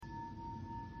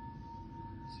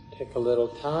Take a little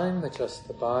time, adjust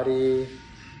the body.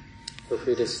 Feel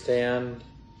free to stand.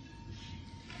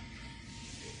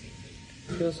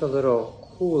 Feels a little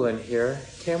cool in here.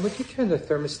 Cam, would you turn the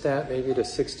thermostat maybe to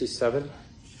 67?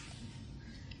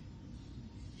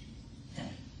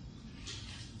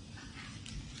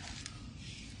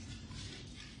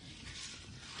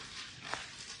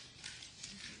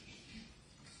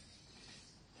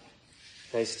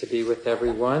 Nice to be with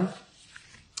everyone.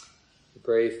 The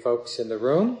brave folks in the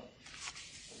room,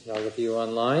 and all of you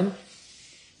online.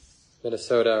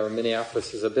 Minnesota or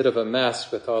Minneapolis is a bit of a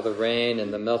mess with all the rain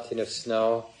and the melting of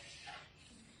snow.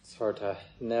 It's hard to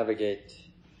navigate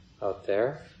out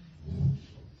there.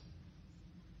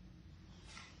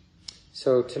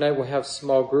 So tonight we'll have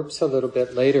small groups a little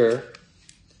bit later.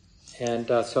 And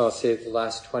so I'll save the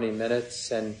last 20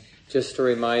 minutes. And just a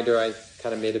reminder, I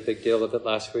kind of made a big deal of it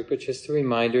last week, but just a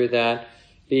reminder that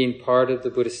being part of the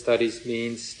Buddhist studies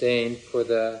means staying for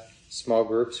the small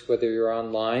groups, whether you're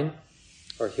online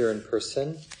or here in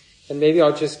person. And maybe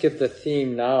I'll just give the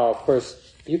theme now. Of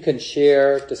course, you can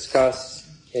share, discuss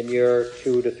in your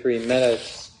 2 to 3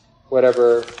 minutes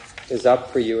whatever is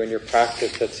up for you in your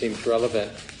practice that seems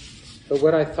relevant. But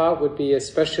what I thought would be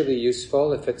especially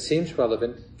useful, if it seems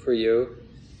relevant for you,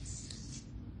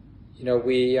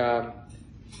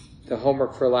 the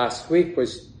homework for last week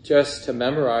was just to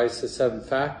memorize the 7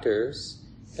 factors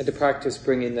and to practice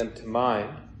bringing them to mind.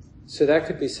 So that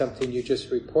could be something you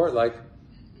just report, like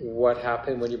what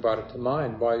happened when you brought it to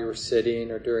mind while you were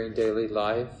sitting or during daily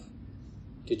life.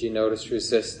 Did you notice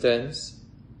resistance?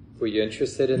 Were you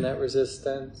interested in that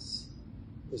resistance?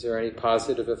 Was there any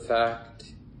positive effect?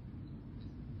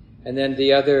 And then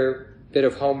the other bit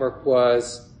of homework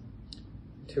was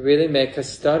to really make a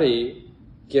study,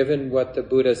 given what the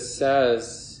Buddha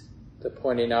says, the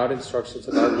pointing out instructions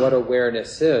about what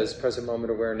awareness is, present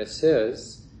moment awareness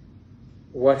is.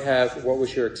 What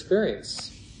was your experience?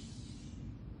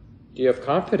 Do you have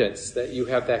confidence that you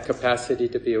have that capacity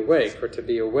to be awake or to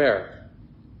be aware?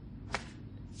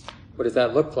 What does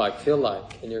that look like, feel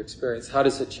like in your experience? How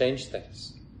does it change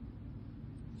things?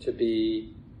 To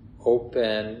be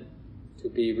open, to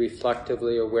be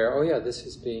reflectively aware, oh yeah, this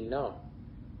is being known.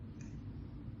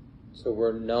 So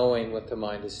we're knowing what the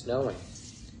mind is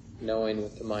knowing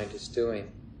what the mind is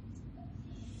doing.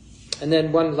 And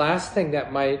then one last thing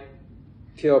that might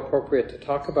feel appropriate to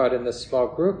talk about in this small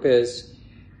group is,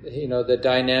 the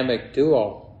dynamic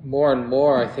duo. More and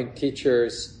more, I think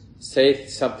teachers say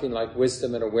something like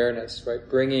wisdom and awareness, right?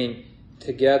 Bringing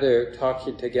together,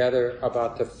 talking together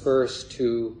about the first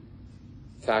 2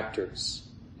 factors,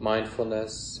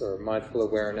 mindfulness or mindful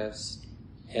awareness,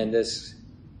 and this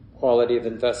quality of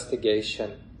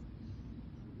investigation,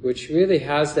 which really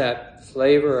has that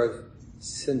flavor of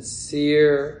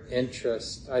sincere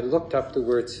interest. I looked up the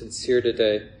word sincere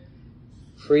today.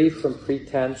 Free from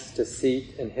pretense,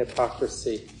 deceit, and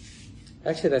hypocrisy.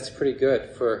 Actually, that's pretty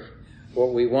good for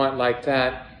what we want like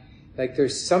that. Like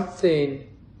there's something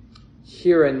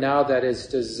here and now that is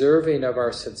deserving of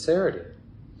our sincerity.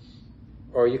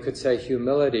 Or you could say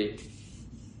humility.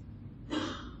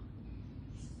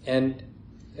 And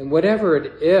whatever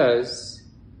it is,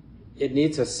 it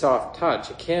needs a soft touch.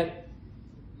 It can't,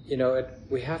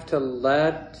 we have to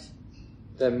let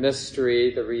the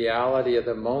mystery, the reality of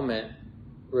the moment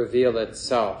reveal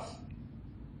itself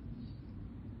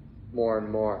more and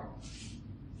more.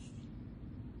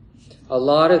 A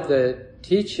lot of the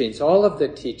teachings, all of the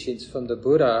teachings from the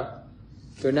Buddha,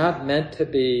 they're not meant to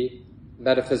be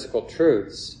metaphysical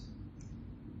truths.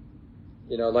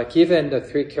 Like even the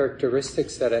 3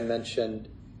 characteristics that I mentioned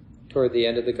toward the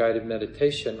end of the guided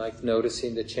meditation, like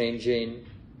noticing the changing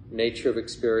nature of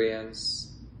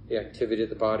experience, the activity of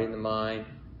the body and the mind,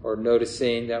 or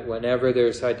noticing that whenever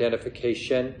there's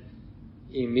identification,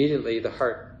 immediately the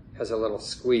heart has a little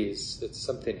squeeze. It's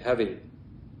something heavy.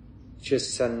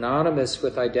 Just synonymous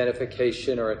with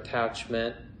identification or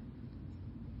attachment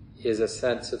is a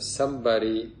sense of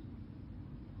somebody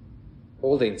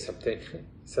holding something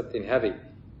heavy,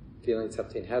 feeling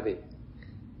something heavy.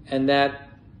 And that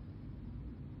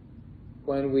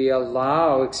when we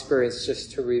allow experience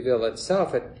just to reveal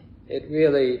itself, it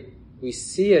really, we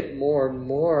see it more and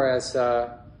more as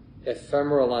a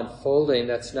ephemeral unfolding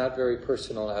that's not very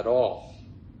personal at all.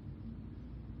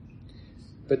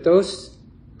 But those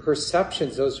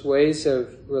perceptions, those ways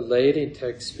of relating to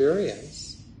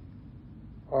experience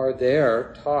are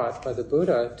there, taught by the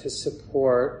Buddha to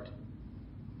support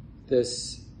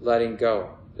this letting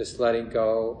go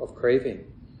of craving,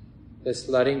 this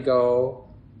letting go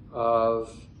of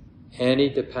any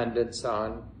dependence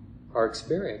on our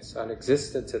experience, on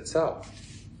existence itself.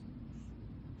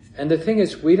 And the thing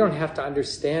is, we don't have to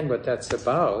understand what that's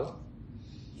about.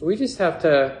 We just have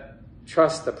to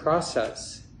trust the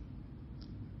process.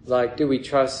 Like, do we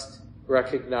trust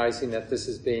recognizing that this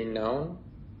is being known?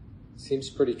 Seems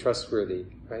pretty trustworthy,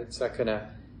 right? It's not gonna,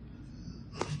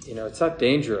 it's not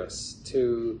dangerous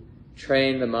to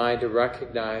train the mind to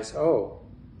recognize, oh,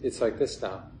 it's like this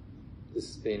now. This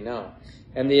is being known.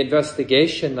 And the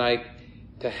investigation, like,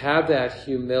 to have that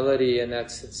humility and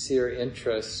that sincere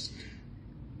interest,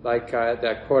 like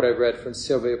that quote I read from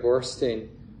Sylvia Boorstein,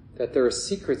 that there are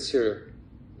secrets here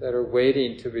that are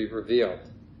waiting to be revealed.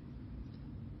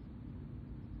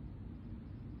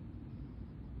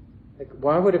 Like,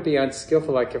 why would it be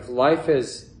unskillful? Like,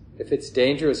 if it's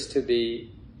dangerous to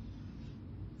be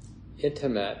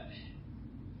intimate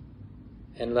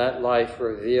and let life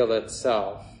reveal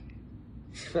itself,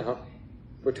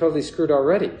 we're totally screwed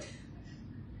already.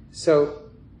 So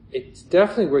it's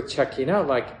definitely worth checking out,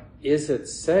 like, is it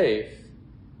safe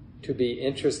to be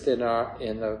interested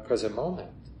in the present moment?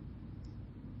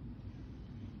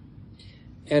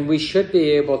 And we should be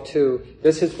able to,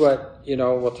 this is what,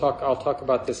 I'll talk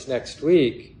about this next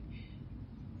week,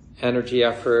 energy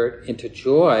effort into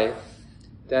joy,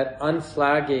 that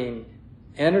unflagging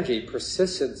energy,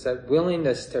 persistence, that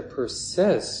willingness to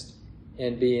persist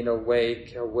in being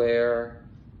awake, aware,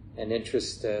 and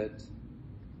interested.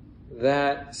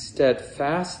 That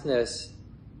steadfastness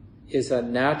is a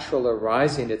natural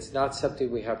arising. It's not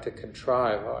something we have to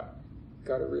contrive. Oh, I've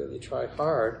got to really try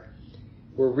hard.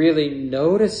 We're really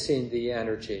noticing the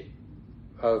energy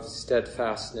of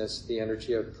steadfastness, the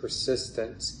energy of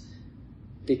persistence,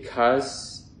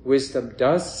 because wisdom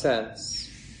does sense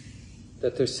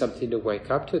that there's something to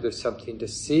wake up to, there's something to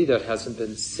see that hasn't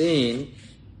been seen,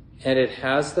 and it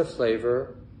has the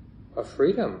flavor of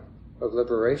freedom, of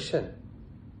liberation,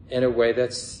 in a way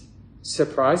that's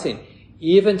surprising.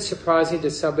 Even surprising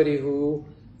to somebody who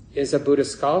is a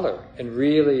Buddhist scholar and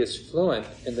really is fluent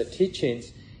in the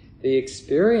teachings. The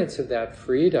experience of that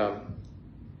freedom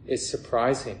is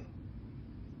surprising.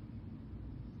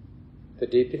 The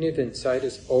deepening of insight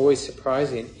is always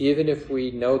surprising, even if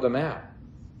we know the map,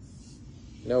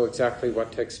 know exactly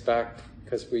what to expect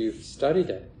because we've studied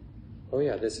it. Oh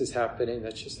yeah, this is happening,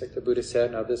 that's just like the Buddha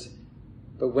said, now this.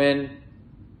 But when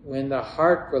the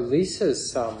heart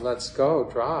releases some, lets go,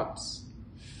 drops.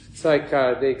 It's like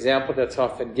the example that's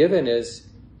often given is,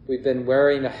 we've been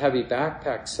wearing a heavy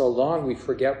backpack so long we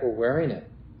forget we're wearing it.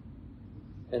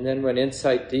 And then when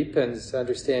insight deepens,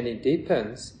 understanding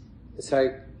deepens, it's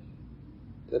like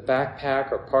the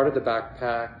backpack or part of the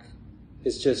backpack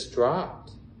is just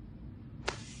dropped.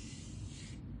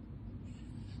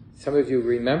 Some of you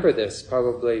remember this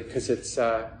probably because it's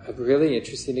a really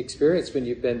interesting experience when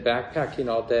you've been backpacking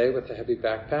all day with a heavy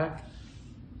backpack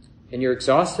and you're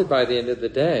exhausted by the end of the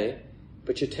day,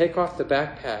 but you take off the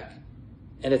backpack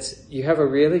and you have a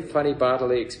really funny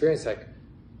bodily experience, like,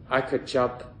 I could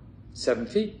jump 7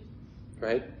 feet,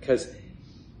 right? Because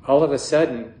all of a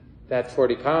sudden, that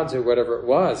 40 pounds or whatever it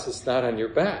was is not on your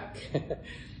back.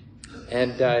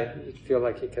 And you feel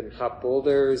like you can hop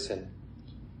boulders and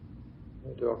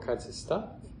do all kinds of stuff.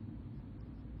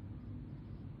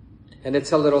 And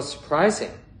it's a little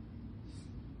surprising,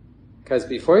 because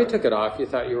before you took it off, you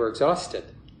thought you were exhausted.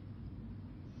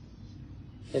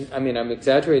 And I mean, I'm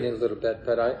exaggerating a little bit,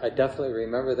 but I definitely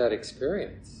remember that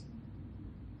experience.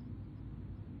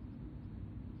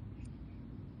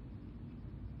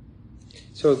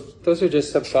 So those are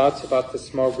just some thoughts about the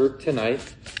small group tonight.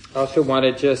 I also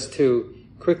wanted just to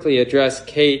quickly address,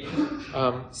 Kate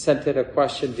sent in a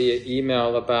question via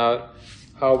email about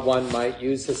how one might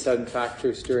use the 7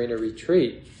 factors during a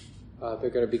retreat.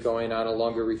 They're going to be going on a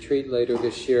longer retreat later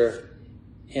this year.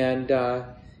 And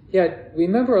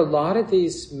remember, a lot of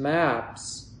these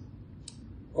maps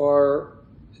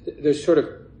there's sort of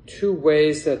 2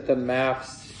 ways that the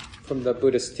maps from the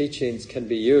Buddhist teachings can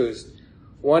be used.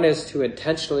 One is to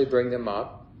intentionally bring them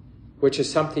up, which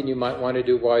is something you might want to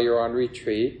do while you're on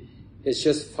retreat, is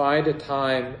just find a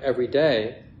time every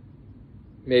day,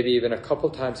 maybe even a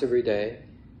couple times every day,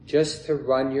 just to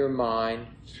run your mind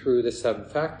through the 7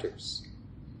 factors.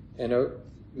 And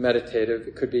meditative,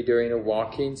 it could be during a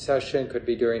walking session, could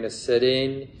be during a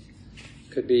sitting,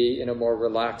 could be in a more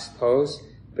relaxed pose,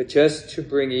 but just to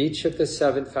bring each of the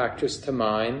 7 factors to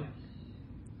mind,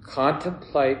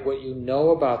 contemplate what you know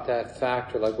about that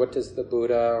factor, like what does the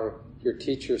Buddha or your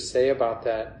teacher say about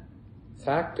that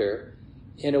factor,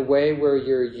 in a way where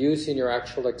you're using your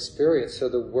actual experience. So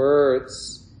the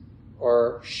words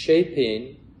are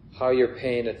shaping how you're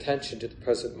paying attention to the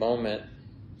present moment,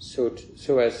 so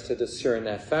as to discern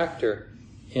that factor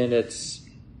in its,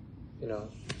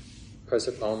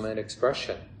 present moment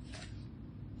expression.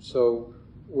 So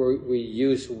we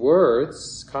use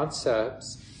words,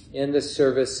 concepts, in the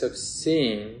service of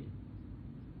seeing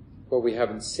what we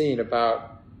haven't seen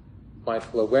about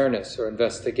mindful awareness or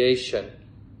investigation,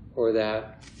 or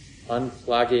that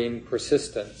unflagging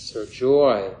persistence or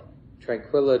joy,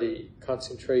 tranquility,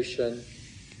 concentration,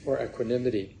 or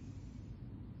equanimity.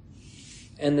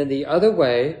 And then the other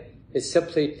way is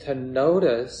simply to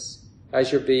notice,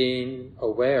 as you're being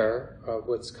aware of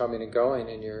what's coming and going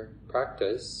in your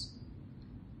practice,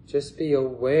 just be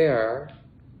aware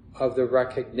of the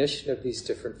recognition of these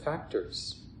different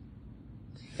factors.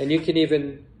 And you can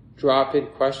even drop in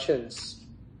questions.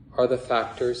 Are the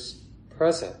factors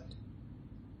present?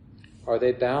 Are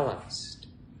they balanced?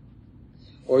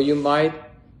 Or you might,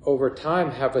 over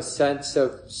time, have a sense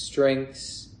of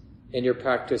strengths in your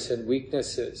practice and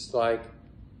weaknesses, like,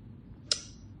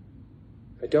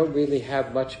 I don't really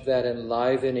have much of that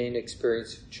enlivening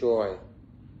experience of joy.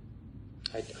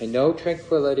 I know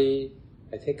tranquility,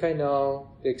 I think I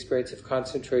know the experience of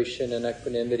concentration and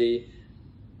equanimity,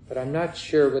 but I'm not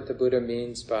sure what the Buddha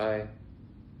means by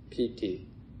piti,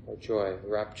 or joy,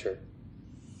 rapture.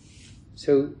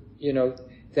 So,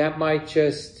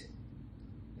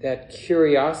 that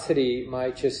curiosity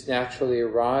might just naturally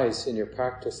arise in your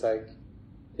practice, like,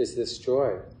 is this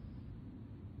joy?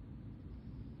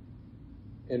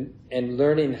 And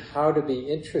learning how to be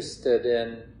interested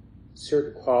in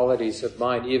certain qualities of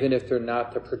mind, even if they're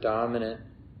not the predominant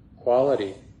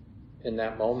quality in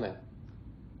that moment.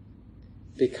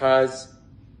 Because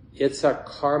it's a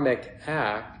karmic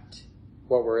act,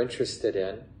 what we're interested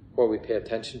in, what we pay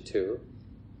attention to,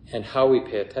 and how we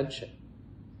pay attention.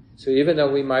 So even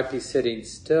though we might be sitting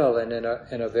still and in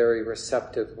a very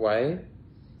receptive way,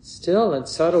 still in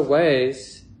subtle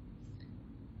ways,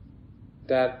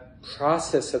 that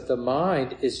process of the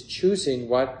mind is choosing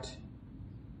what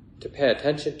to pay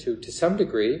attention to some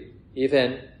degree,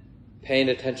 even paying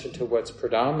attention to what's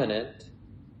predominant,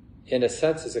 in a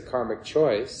sense is a karmic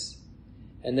choice,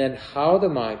 and then how the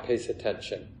mind pays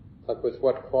attention, like with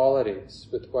what qualities,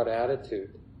 with what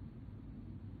attitude.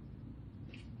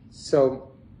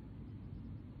 So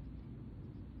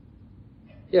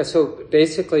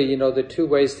basically, the two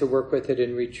ways to work with it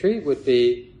in retreat would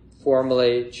be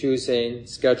formally choosing,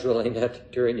 scheduling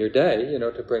it during your day,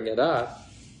 to bring it up,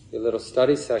 your little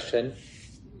study session,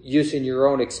 using your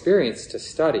own experience to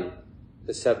study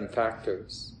the 7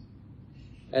 factors.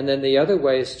 And then the other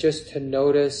way is just to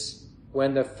notice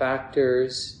when the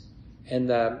factors and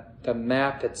the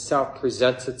map itself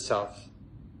presents itself.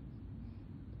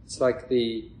 It's like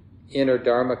the inner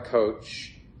Dharma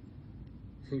coach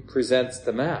who presents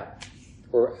the map,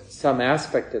 or some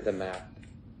aspect of the map.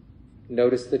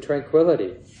 Notice the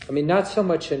tranquility. Not so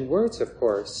much in words, of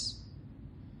course,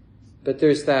 but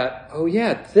there's that, oh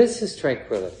yeah, this is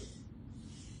tranquility.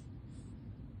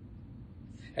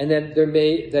 And then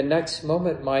the next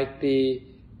moment might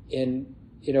be in,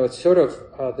 it's sort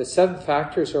of, the 7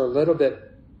 factors are a little bit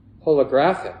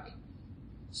holographic.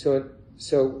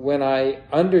 So when I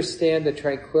understand the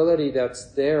tranquility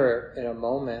that's there in a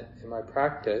moment in my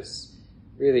practice,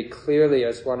 really clearly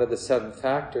as one of the 7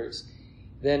 factors,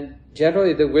 then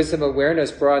generally the wisdom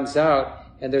awareness broadens out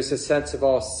and there's a sense of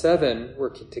all 7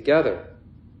 working together.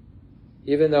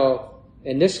 Even though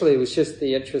initially it was just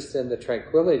the interest in the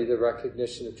tranquility, the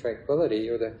recognition of tranquility,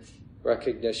 or the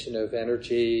recognition of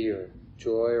energy or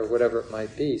joy or whatever it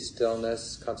might be,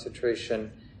 stillness,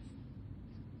 concentration.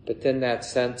 But then that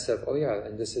sense of, oh yeah,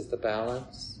 and this is the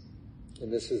balance,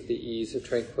 and this is the ease of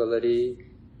tranquility,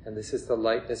 and this is the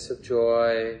lightness of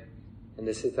joy, and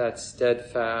this is that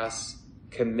steadfast,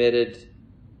 committed,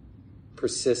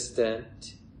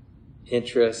 persistent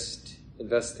interest,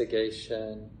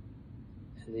 investigation,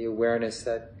 and the awareness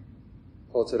that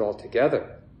holds it all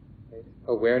together. Right?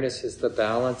 Awareness is the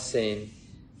balancing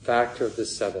factor of the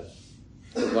 7,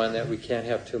 the one that we can't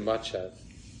have too much of.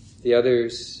 The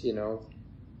others,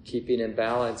 keeping in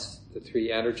balance, the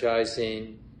 3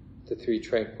 energizing, the 3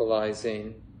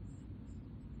 tranquilizing.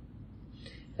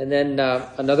 And then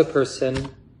another person,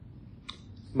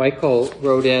 Michael,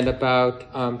 wrote in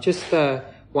about just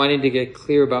wanting to get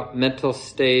clear about mental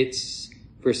states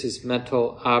versus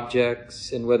mental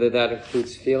objects, and whether that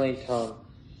includes feeling tone.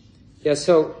 Yeah,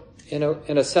 so in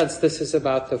a sense, this is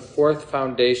about the 4th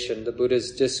foundation, the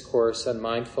Buddha's discourse on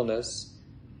mindfulness.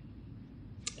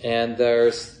 And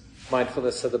there's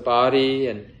mindfulness of the body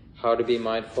and how to be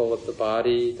mindful of the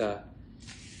body, the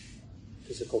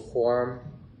physical form,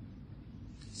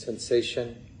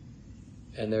 sensation.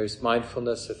 And there's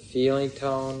mindfulness of feeling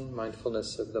tone,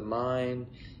 mindfulness of the mind.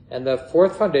 And the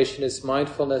 4th foundation is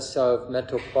mindfulness of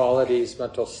mental qualities,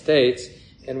 mental states,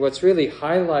 And what's really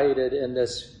highlighted in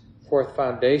this fourth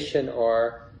foundation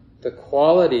are the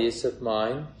qualities of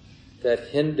mind that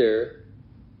hinder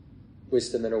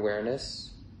wisdom and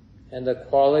awareness, and the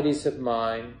qualities of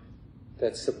mind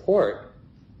that support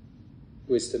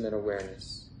wisdom and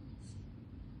awareness.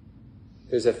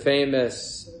 There's a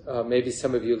famous, maybe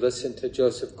some of you listened to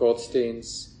Joseph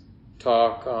Goldstein's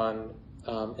talk on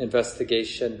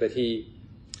investigation, but he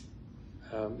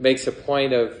makes a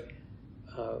point of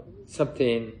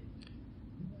something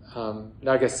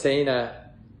Nagasena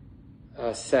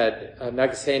said.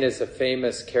 Nagasena is a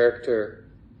famous character.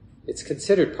 It's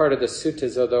considered part of the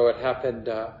suttas, although it happened,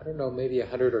 maybe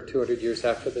 100 or 200 years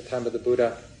after the time of the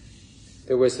Buddha.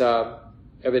 There was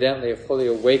evidently a fully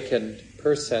awakened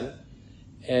person,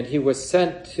 and he was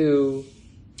sent to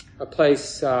a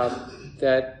place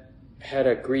that had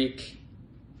a Greek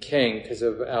king because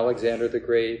of Alexander the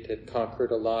Great had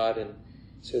conquered a lot, and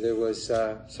so there was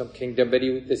some kingdom. But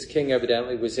this king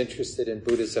evidently was interested in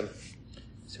Buddhism,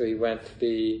 so he went to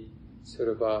be sort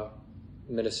of a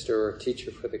minister or teacher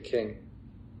for the king.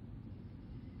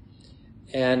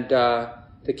 And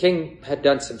the king had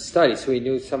done some studies, so he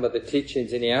knew some of the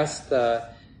teachings, and he asked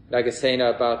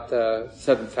Nagasena about the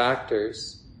 7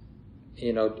 factors,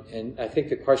 and I think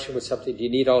the question was something, do you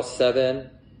need all 7,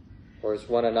 or is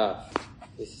one enough?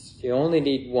 He says, you only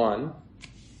need one,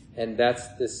 and that's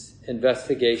this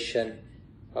investigation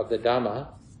of the Dhamma,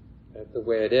 the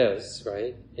way it is,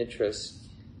 right? Interest.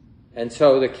 And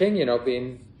so the king,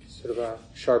 being sort of a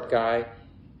sharp guy,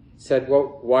 said,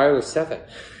 well, why are there 7?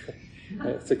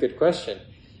 That's a good question.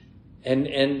 And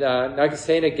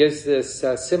Nagasena gives this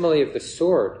simile of the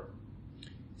sword.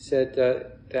 He said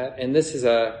that, and this is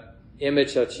a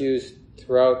image that's used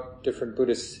throughout different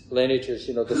Buddhist lineages,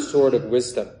 the sword of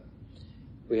wisdom.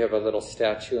 We have a little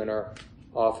statue in our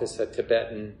office, a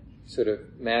Tibetan sort of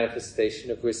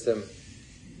manifestation of wisdom.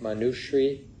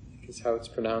 Manushri is how it's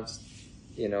pronounced,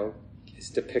 is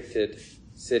depicted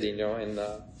sitting, in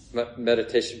the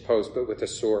meditation pose, but with a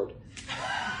sword.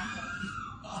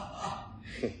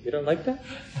 You don't like that?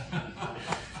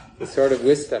 The sword of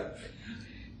wisdom.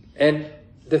 And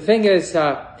the thing is,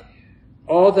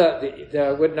 all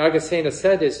what Nagasena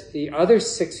said is the other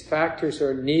 6 factors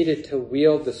are needed to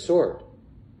wield the sword.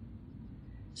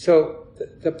 So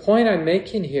the point I'm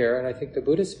making here, and I think the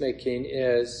Buddha's making,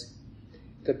 is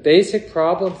the basic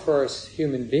problem for us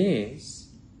human beings,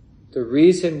 the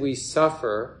reason we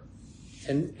suffer,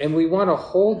 and we want to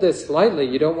hold this lightly.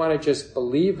 You don't want to just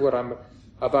believe what I'm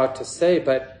about to say,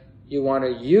 but you want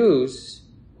to use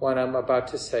what I'm about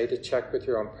to say to check with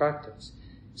your own practice.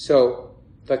 So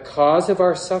the cause of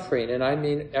our suffering, and I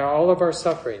mean all of our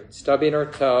suffering, stubbing our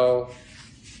toe,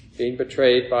 being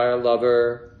betrayed by a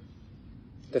lover,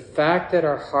 the fact that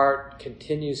our heart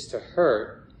continues to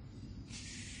hurt,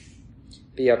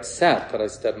 be upset that I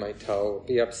stubbed my toe,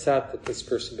 be upset that this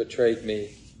person betrayed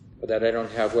me, or that I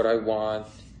don't have what I want,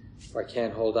 or I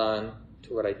can't hold on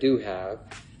to what I do have,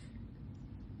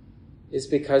 is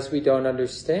because we don't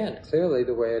understand clearly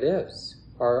the way it is.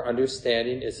 Our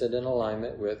understanding isn't in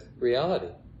alignment with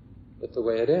reality, with the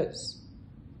way it is.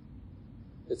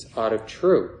 It's out of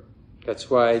true. That's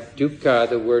why dukkha,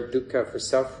 the word dukkha for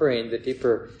suffering, the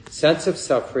deeper sense of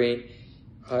suffering,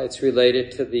 it's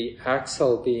related to the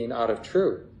axle being out of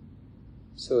true.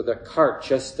 So the cart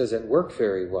just doesn't work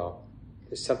very well.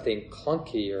 There's something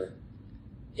clunky or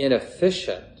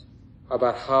inefficient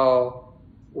about how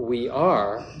we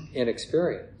are in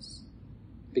experience,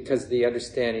 because the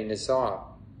understanding is off,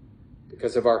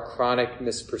 because of our chronic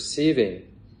misperceiving,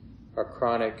 our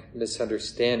chronic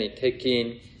misunderstanding,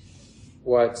 taking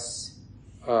what's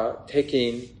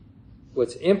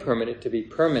impermanent to be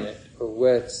permanent, or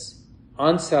what's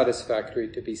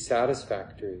unsatisfactory to be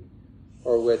satisfactory,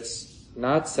 or what's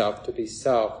not self to be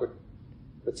self,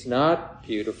 what's not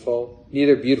beautiful,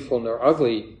 neither beautiful nor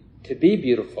ugly, to be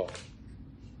beautiful,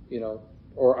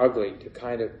 or ugly, to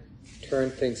kind of turn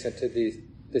things into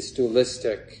this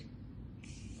dualistic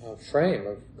frame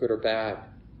of good or bad.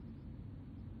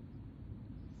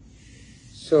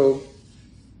 So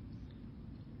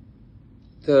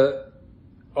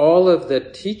all of the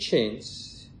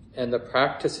teachings and the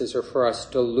practices are for us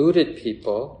deluded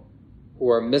people who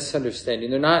are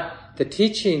misunderstanding. The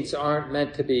teachings aren't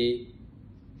meant to be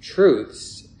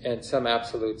truths in some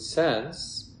absolute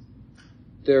sense.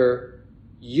 They're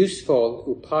useful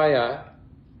upaya,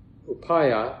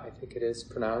 I think it is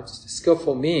pronounced,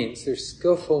 skillful means. They're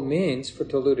skillful means for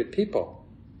deluded people.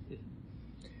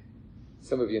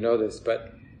 Some of you know this,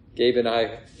 but Gabe and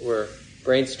I were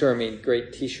brainstorming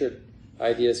great t-shirt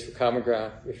ideas for Common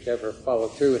Ground. We've never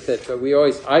followed through with it, but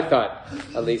I thought,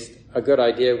 at least, a good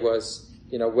idea was,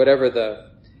 whatever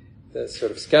the the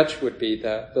sort of sketch would be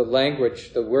the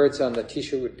language, the words on the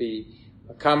t-shirt would be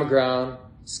a common ground,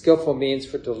 skillful means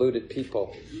for deluded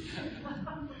people.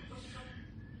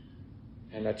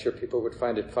 I'm not sure people would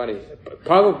find it funny.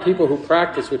 Probably people who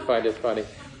practice would find it funny,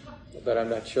 but I'm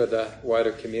not sure the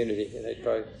wider community, and they'd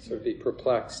probably sort of be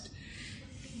perplexed.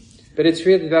 But it's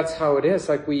really, that's how it is.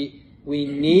 Like we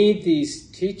need these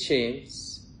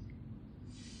teachings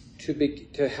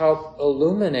to help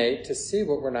illuminate, to see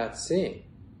what we're not seeing.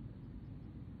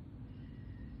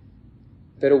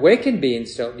 But awakened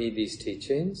beings don't need these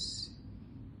teachings,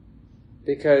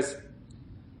 because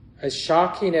as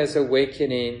shocking as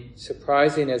awakening,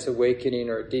 surprising as awakening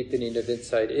or deepening of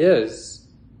insight is,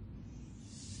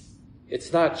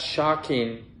 it's not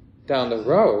shocking down the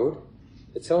road.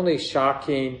 It's only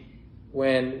shocking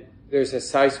when there's a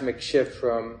seismic shift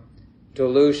from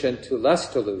delusion to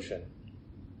less delusion,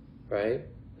 right?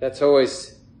 That's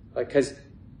always, like, because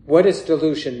what does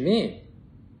delusion mean?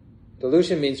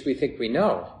 Delusion means we think we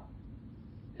know.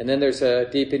 And then there's a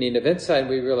deepening of insight and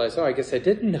we realize, oh, I guess I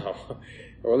didn't know.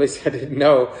 Or at least I didn't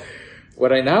know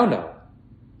what I now know,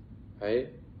 right?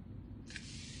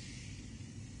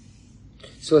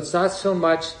 So it's not so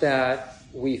much that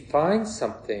we find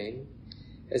something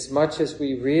as much as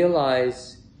we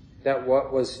realize that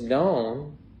what was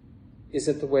known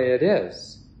isn't the way it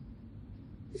is.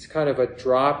 It's kind of a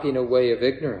dropping away of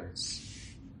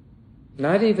ignorance.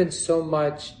 Not even so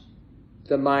much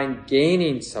the mind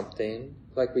gaining something,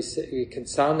 like we can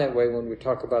sound that way when we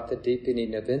talk about the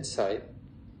deepening of insight.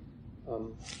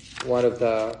 One of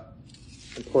the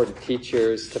important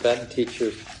teachers, Tibetan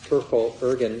teachers, Turkul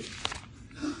Urgen,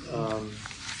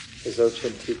 a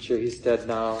Dzogchen teacher, he's dead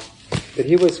now, but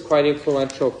he was quite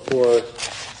influential for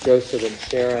Joseph and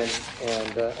Sharon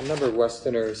and a number of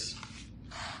Westerners.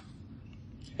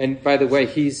 And by the way,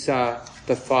 he's the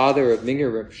father of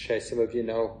Mingyur Rinpoche. Some of you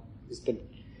know, he's been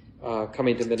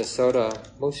coming to Minnesota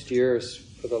most years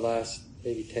for the last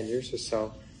maybe 10 years or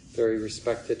so. Very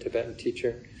respected Tibetan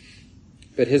teacher.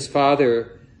 But his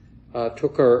father,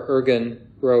 Turkul Urgen,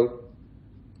 wrote,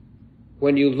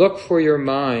 "When you look for your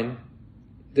mind,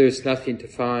 there's nothing to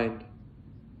find.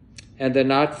 And the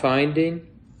not finding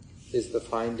is the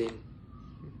finding."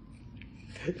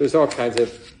 There's all kinds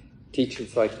of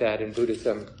teachings like that in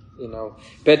Buddhism, you know.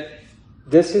 But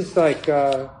this is like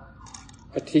a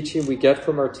teaching we get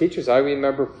from our teachers. I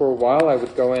remember for a while I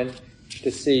would go in to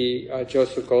see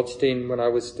Joseph Goldstein when I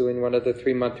was doing one of the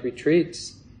 3-month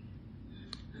retreats.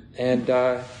 And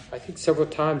I think several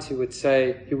times he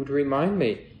would remind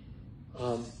me,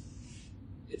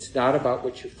 it's not about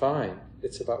what you find,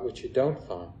 it's about what you don't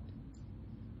find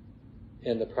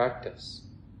in the practice.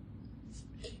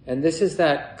 And this is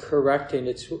that correcting.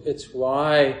 It's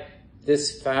why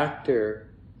this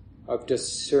factor of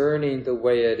discerning the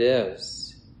way it is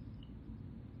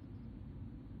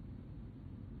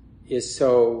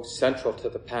so central to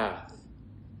the path.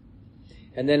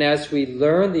 And then as we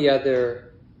learn the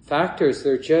other factors,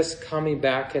 they're just coming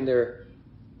back and they're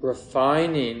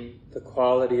refining the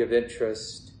quality of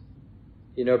interest,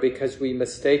 you know, because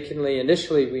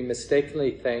initially we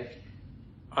mistakenly think,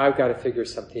 I've got to figure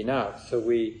something out. So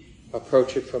we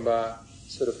approach it from a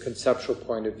sort of conceptual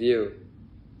point of view,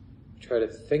 try to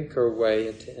think our way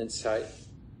into insight.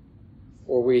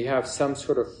 Or we have some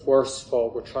sort of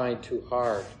forceful, we're trying too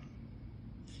hard.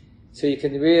 So you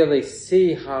can really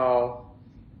see how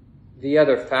the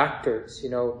other factors, you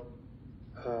know,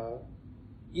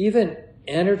 even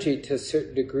energy to a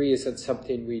certain degree isn't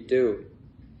something we do.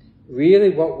 Really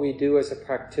what we do as a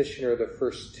practitioner are the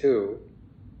first two.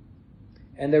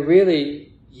 And the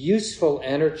really useful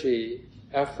energy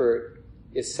effort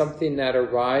is something that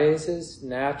arises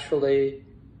naturally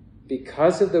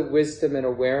because of the wisdom and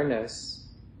awareness.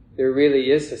 There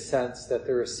really is a sense that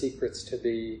there are secrets to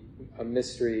be a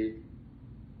mystery,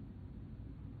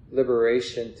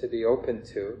 liberation to be open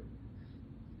to.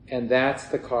 And that's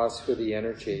the cause for the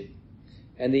energy.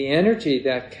 And the energy,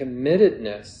 that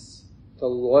committedness, the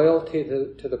loyalty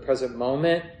to the present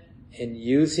moment, and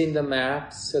using the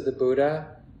maps of the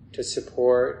Buddha to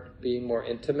support being more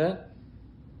intimate.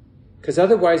 Because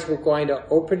otherwise we're going to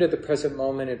open to the present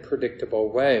moment in predictable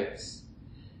ways.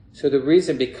 So the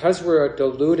reason, because we're a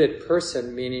deluded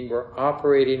person, meaning we're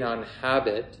operating on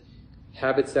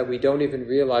habits that we don't even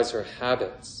realize are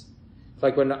habits.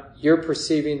 Like when you're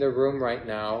perceiving the room right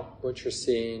now, what you're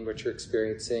seeing, what you're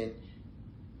experiencing,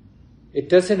 it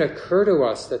doesn't occur to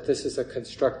us that this is a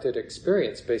constructed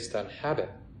experience based on habit.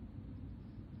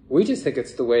 We just think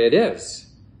it's the way it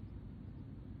is.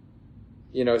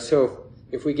 You know, so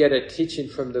if we get a teaching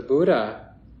from the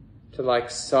Buddha to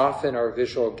like soften our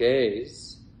visual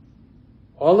gaze,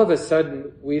 all of a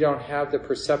sudden we don't have the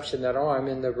perception that, oh, I'm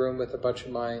in the room with a bunch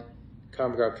of my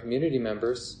Common Ground community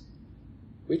members.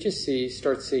 We just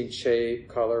start seeing shape,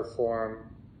 color,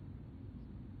 form.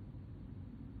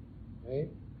 Right?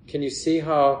 Can you see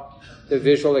how the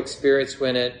visual experience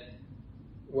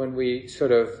when we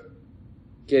sort of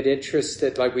get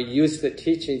interested, like we use the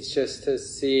teachings just to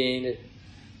seeing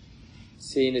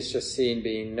is just seeing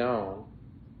being known.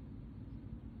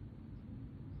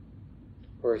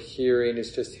 Or hearing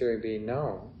is just hearing being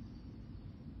known.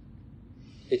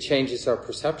 It changes our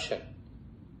perception.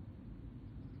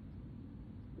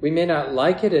 We may not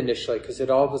like it initially because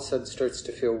it all of a sudden starts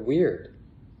to feel weird.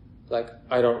 Like,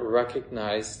 I don't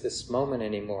recognize this moment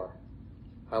anymore.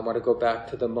 I want to go back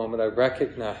to the moment I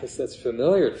recognize that's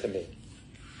familiar to me.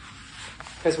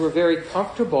 Because we're very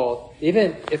comfortable,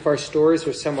 even if our stories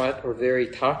are very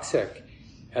toxic,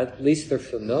 at least they're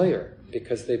familiar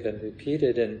because they've been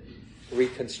repeated and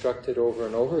reconstructed over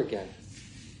and over again.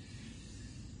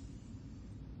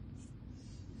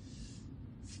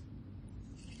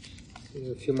 There's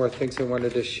a few more things I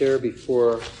wanted to share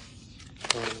before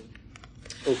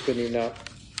opening up.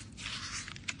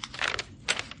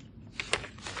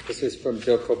 This is from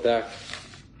Joko Beck,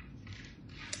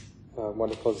 a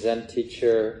wonderful Zen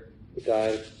teacher who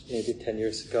died maybe 10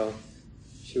 years ago.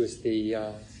 She was the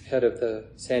head of the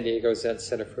San Diego Zen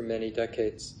Center for many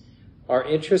decades. Our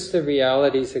interest in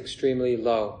reality is extremely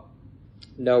low.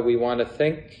 No, we want to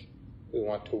think, we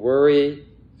want to worry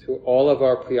through all of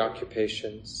our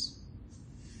preoccupations.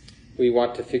 We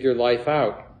want to figure life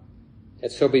out.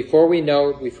 And so before we know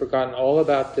it, we've forgotten all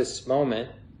about this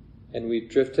moment, and we've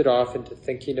drifted off into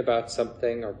thinking about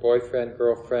something, our boyfriend,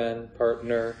 girlfriend,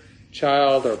 partner,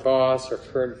 child, or boss, or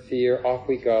current fear. Off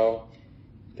we go.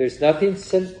 There's nothing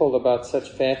sinful about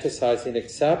such fantasizing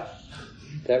except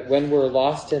that when we're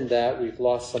lost in that, we've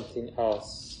lost something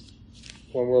else.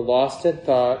 When we're lost in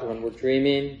thought, when we're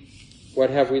dreaming, what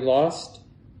have we lost?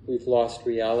 We've lost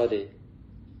reality.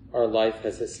 Our life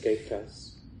has escaped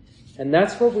us. And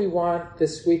that's what we want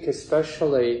this week,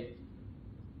 especially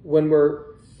when we're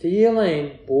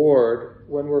feeling bored,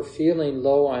 when we're feeling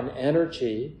low on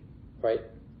energy, right?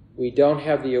 We don't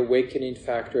have the awakening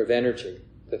factor of energy,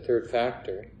 the third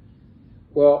factor.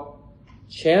 Well,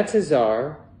 chances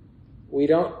are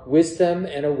wisdom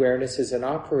and awareness isn't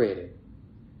operating,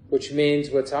 which means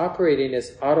what's operating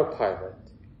is autopilot.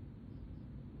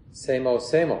 Same old,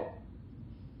 same old.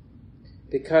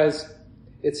 Because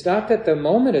it's not that the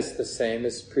moment is the same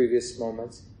as previous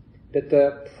moments, but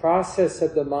the process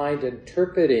of the mind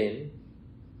interpreting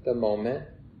the moment,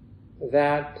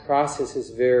 that process is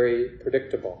very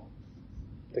predictable.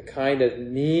 The kind of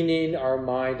meaning our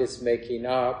mind is making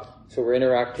up, so we're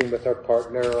interacting with our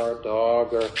partner or our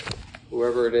dog or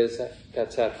whoever it is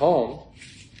that's at home,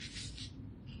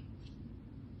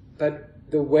 but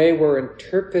the way we're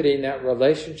interpreting that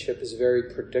relationship is very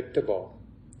predictable.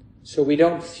 So we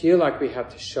don't feel like we have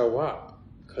to show up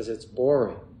because it's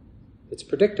boring. It's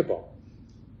predictable.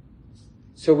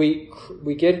 So we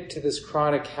get into this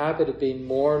chronic habit of being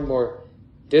more and more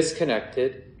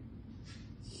disconnected,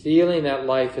 feeling that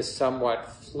life is somewhat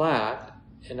flat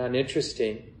and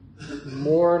uninteresting,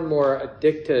 more and more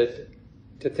addicted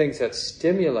to things that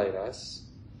stimulate us,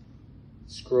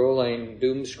 scrolling,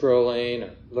 doom scrolling,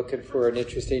 or looking for an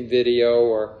interesting video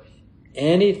or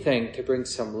anything to bring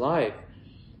some life.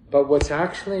 But what's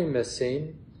actually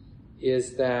missing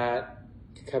is that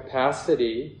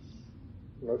capacity,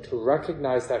 to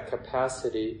recognize that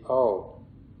capacity, oh,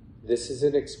 this is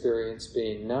an experience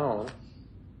being known,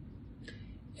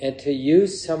 and to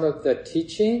use some of the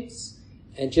teachings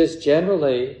and just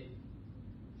generally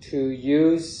to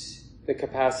use the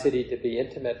capacity to be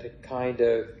intimate, to kind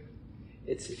of,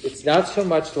 it's not so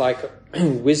much like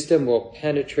wisdom will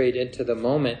penetrate into the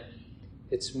moment,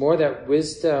 it's more that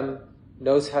wisdom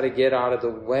knows how to get out of the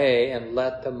way and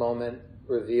let the moment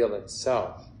reveal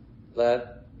itself.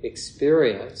 Let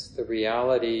experience, the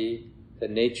reality, the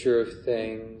nature of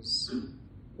things,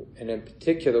 and in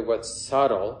particular what's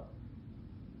subtle,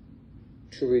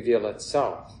 to reveal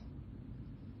itself.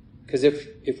 Because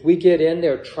if we get in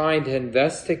there trying to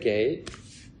investigate,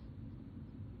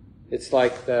 it's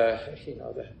like the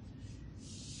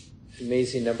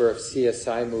amazing number of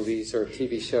CSI movies or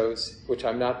TV shows, which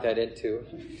I'm not that into,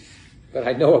 but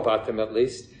I know about them at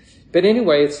least. But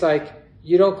anyway, it's like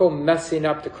you don't go messing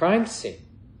up the crime scene,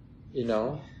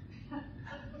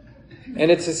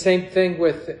 And it's the same thing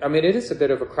with, it is a bit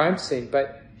of a crime scene,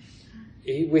 but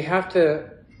we have to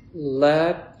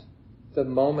let the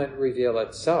moment reveal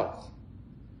itself.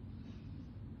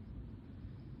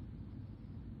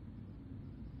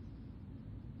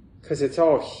 Because it's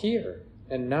all here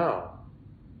and now.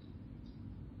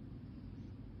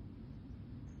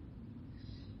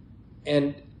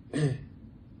 And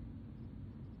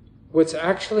what's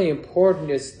actually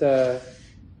important is the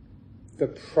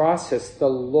process, the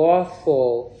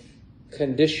lawful,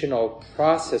 conditional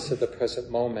process of the present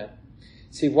moment.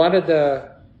 See, one of the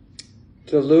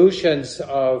delusions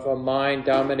of a mind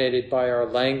dominated by our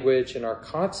language and our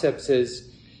concepts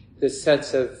is this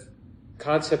sense of,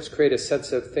 concepts create a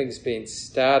sense of things being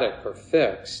static or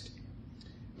fixed.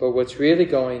 But what's really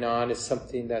going on is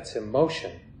something that's in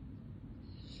motion.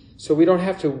 So we don't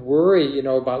have to worry,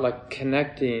 about like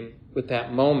connecting with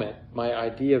that moment, my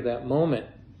idea of that moment.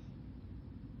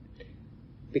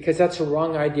 Because that's a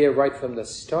wrong idea right from the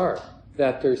start,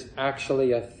 that there's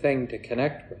actually a thing to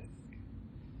connect with.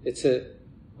 It's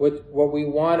what we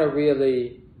want to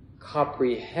really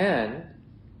comprehend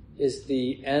is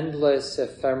the endless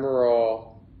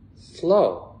ephemeral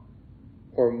flow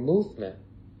or movement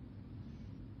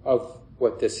of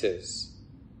what this is.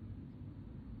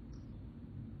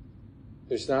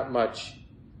 There's not much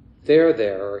there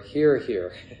or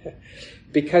here,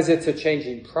 because it's a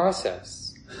changing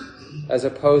process, as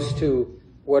opposed to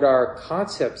what our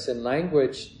concepts and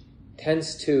language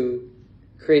tends to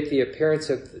create the appearance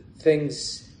of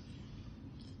things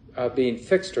being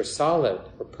fixed or solid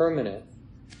or permanent,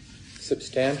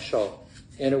 substantial,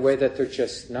 in a way that they're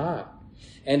just not.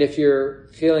 And if you're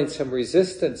feeling some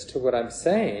resistance to what I'm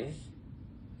saying,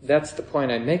 that's the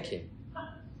point I'm making,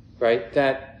 right?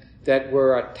 That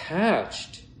we're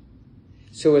attached,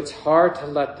 so it's hard to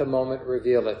let the moment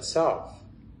reveal itself.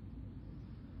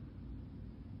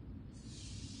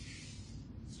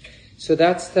 So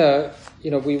that's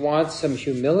we want some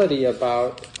humility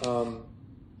about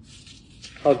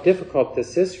how difficult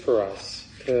this is for us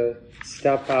to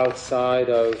step outside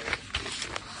of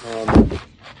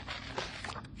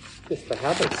just the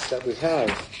habits that we have.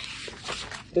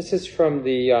 This is from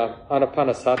the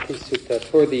Anapanasati Sutta.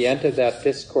 Toward the end of that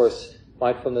discourse,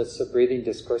 mindfulness of breathing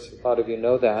discourse, a lot of you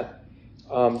know that,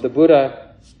 the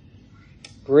Buddha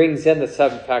brings in the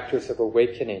 7 factors of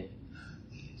awakening.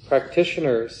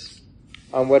 Practitioners,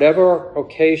 on whatever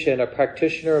occasion a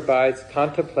practitioner abides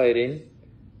contemplating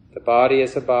the body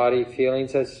as a body,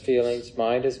 feelings as feelings,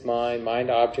 mind as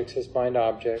mind objects as mind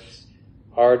objects,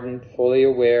 ardent, fully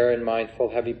aware and mindful,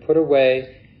 having put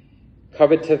away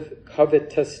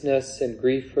covetousness and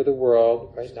grief for the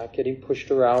world, right? Not getting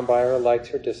pushed around by our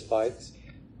likes or dislikes.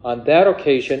 On that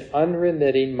occasion,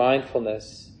 unremitting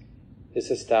mindfulness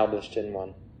is established in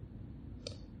one.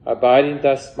 Abiding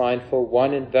thus mindful,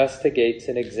 one investigates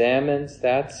and examines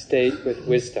that state with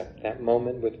wisdom, that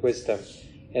moment with wisdom,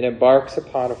 and embarks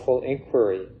upon a full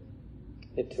inquiry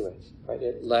into it. Right?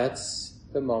 It lets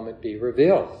the moment be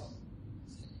revealed.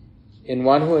 In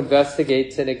one who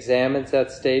investigates and examines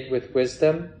that state with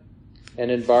wisdom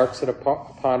and embarks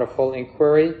upon a full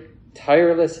inquiry,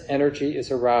 tireless energy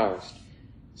is aroused.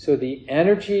 So the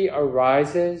energy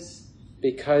arises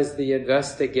because the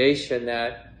investigation,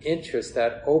 that interest,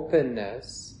 that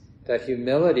openness, that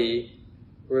humility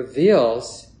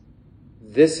reveals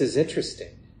this is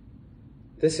interesting.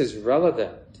 This is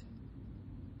relevant.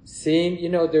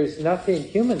 Seeing, there's nothing,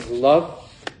 humans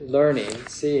love learning,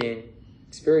 seeing,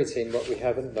 experiencing what we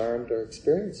haven't learned or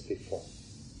experienced before.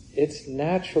 It's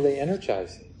naturally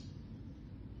energizing.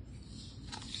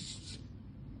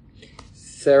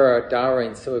 Sarah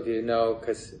Dowring, some of you know,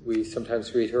 because we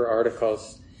sometimes read her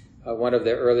articles, one of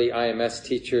the early IMS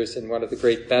teachers and one of the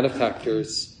great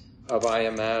benefactors of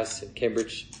IMS and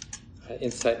Cambridge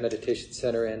Insight Meditation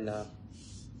Center in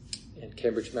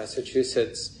Cambridge,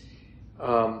 Massachusetts.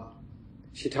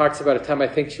 She talks about a time, I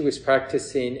think she was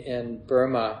practicing in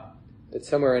Burma, but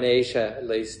somewhere in Asia at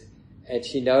least, and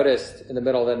she noticed in the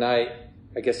middle of the night,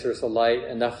 I guess there was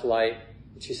enough light,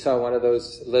 and she saw one of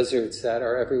those lizards that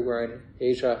are everywhere in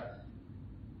Asia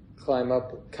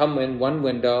come in one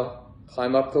window,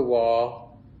 climb up the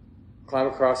wall, climb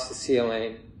across the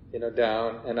ceiling,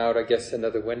 down and out, I guess,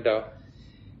 another window.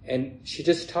 And she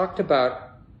just talked about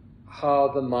how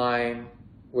the mind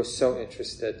was so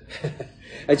interested.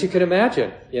 As you can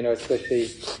imagine, especially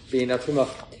being up from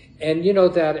and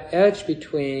that edge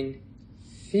between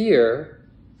fear,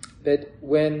 that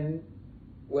when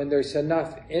there's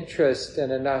enough interest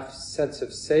and enough sense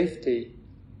of safety,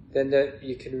 then that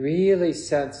you can really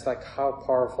sense like how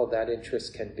powerful that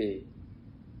interest can be.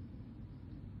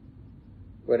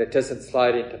 When it doesn't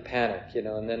slide into panic,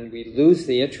 and then we lose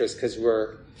the interest because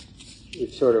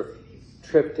we've sort of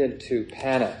tripped into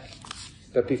panic.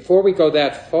 But before we go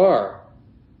that far,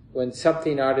 when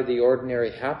something out of the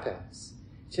ordinary happens,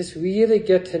 just really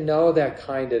get to know that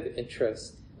kind of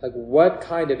interest. Like, what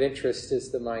kind of interest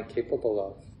is the mind capable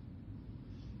of?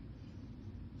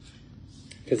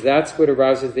 because that's what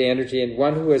arouses the energy. And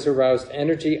one who has aroused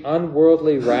energy,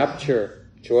 unworldly rapture,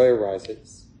 joy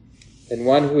arises. And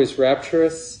one who is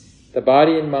rapturous, the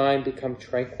body and mind become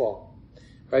tranquil.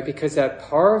 Right? Because that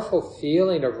powerful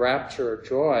feeling of rapture or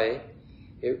joy,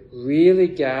 it really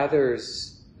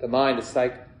gathers the mind. It's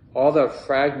like all the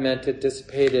fragmented,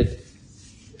 dissipated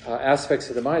aspects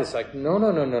of the mind. It's like,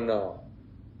 no.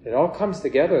 It all comes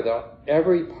together.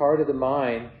 Every part of the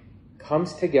mind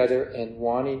comes together and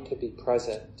wanting to be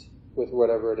present with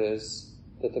whatever it is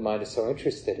that the mind is so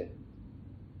interested in.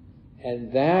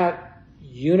 And that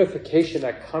unification,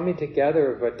 that coming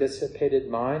together of a dissipated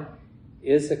mind,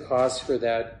 is the cause for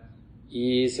that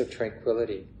ease of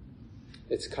tranquility.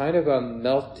 It's kind of a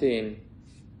melting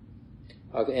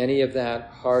of any of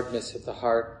that hardness of the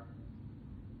heart.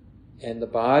 And the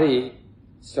body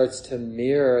starts to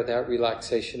mirror that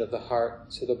relaxation of the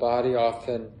heart. So the body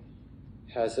often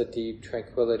has a deep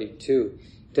tranquility too.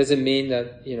 It doesn't mean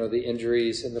that, the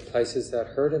injuries and the places that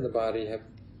hurt in the body have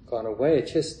gone away.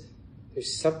 It's just,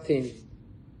 there's something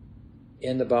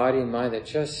in the body and mind that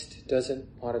just doesn't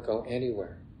want to go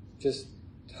anywhere. Just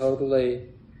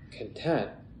totally content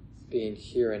being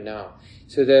here and now.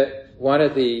 So that one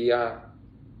of the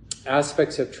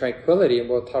aspects of tranquility, and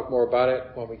we'll talk more about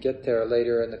it when we get there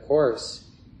later in the course,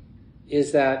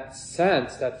 is that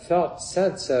sense, that felt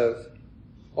sense of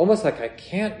almost like I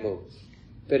can't move.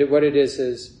 But what it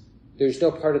is there's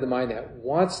no part of the mind that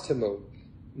wants to move.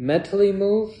 Mentally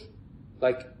move,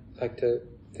 like to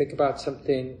think about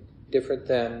something different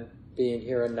than being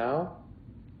here and now,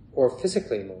 or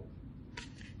physically move.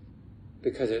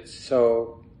 Because it's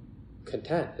so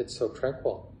content, it's so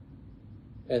tranquil.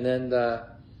 And then the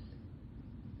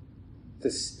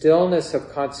stillness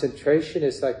of concentration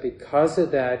is like, because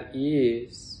of that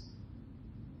ease,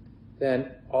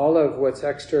 then all of what's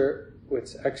extra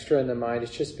in the mind,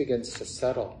 it just begins to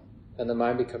settle. And the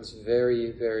mind becomes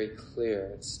very, very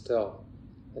clear and still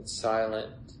and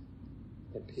silent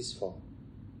and peaceful.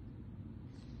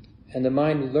 And the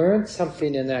mind learns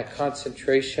something in that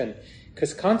concentration.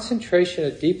 Because concentration,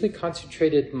 a deeply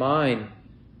concentrated mind,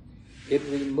 it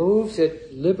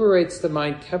liberates the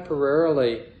mind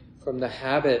temporarily from the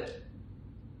habit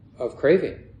of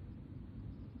craving.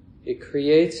 It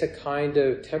creates a kind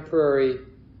of temporary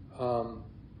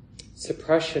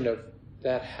suppression of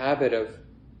that habit of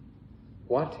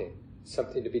wanting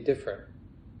something to be different,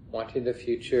 wanting the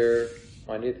future,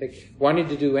 wanting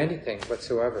to do anything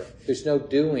whatsoever. There's no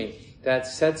doing. That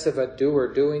sense of a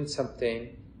doer doing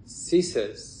something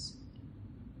ceases.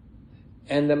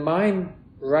 And the mind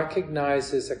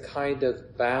recognizes a kind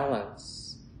of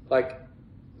balance, like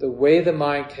the way the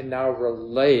mind can now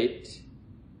relate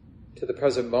to the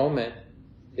present moment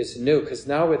is new, because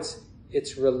now it's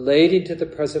relating to the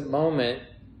present moment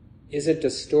isn't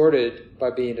distorted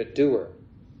by being a doer.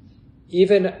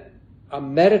 Even a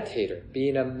meditator,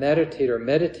 being a meditator,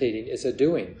 meditating is a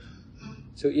doing.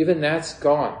 So even that's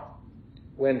gone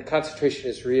when concentration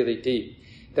is really deep.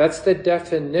 That's the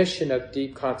definition of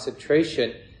deep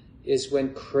concentration, is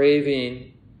when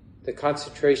craving, the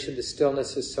concentration, the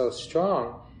stillness is so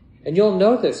strong. And you'll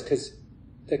know this because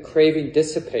the craving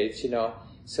dissipates,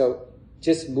 So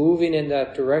just moving in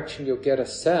that direction, you'll get a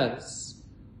sense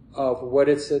of what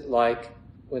it's like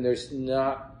when there's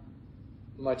not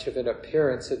much of an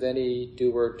appearance of any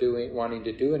doer wanting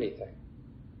to do anything.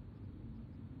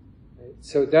 Right?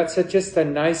 So that's just a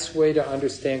nice way to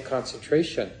understand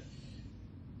concentration.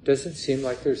 Doesn't seem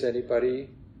like there's anybody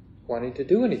wanting to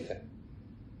do anything.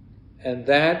 And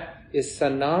that is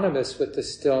synonymous with the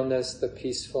stillness, the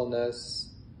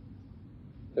peacefulness,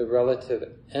 the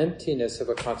relative emptiness of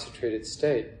a concentrated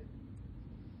state.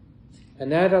 And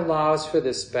that allows for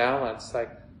this balance, like,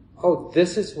 oh,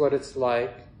 this is what it's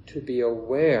like to be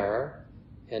aware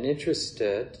and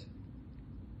interested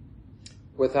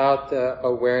without the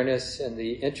awareness and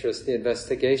the interest, the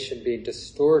investigation being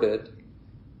distorted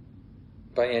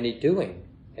by any doing,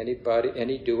 any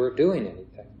doer doing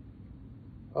anything.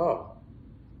 Oh,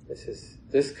 this is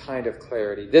this kind of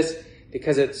clarity.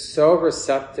 Because it's so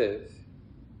receptive,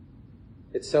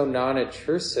 it's so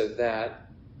non-intrusive, that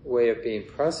way of being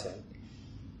present,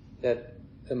 that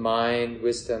the mind,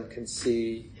 wisdom can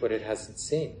see what it hasn't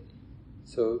seen.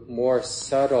 So the more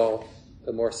subtle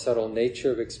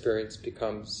nature of experience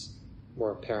becomes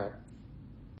more apparent.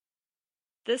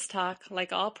 This talk,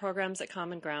 like all programs at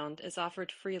Common Ground, is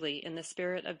offered freely in the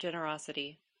spirit of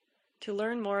generosity. To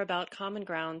learn more about Common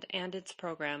Ground and its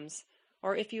programs,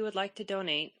 or if you would like to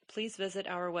donate, please visit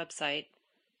our website,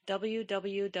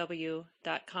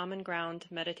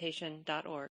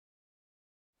 www.commongroundmeditation.org.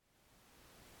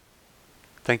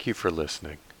 Thank you for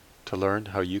listening. To learn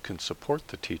how you can support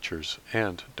the teachers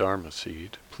and Dharma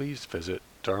Seed, please visit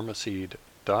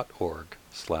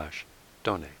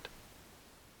dharmaseed.org/donate.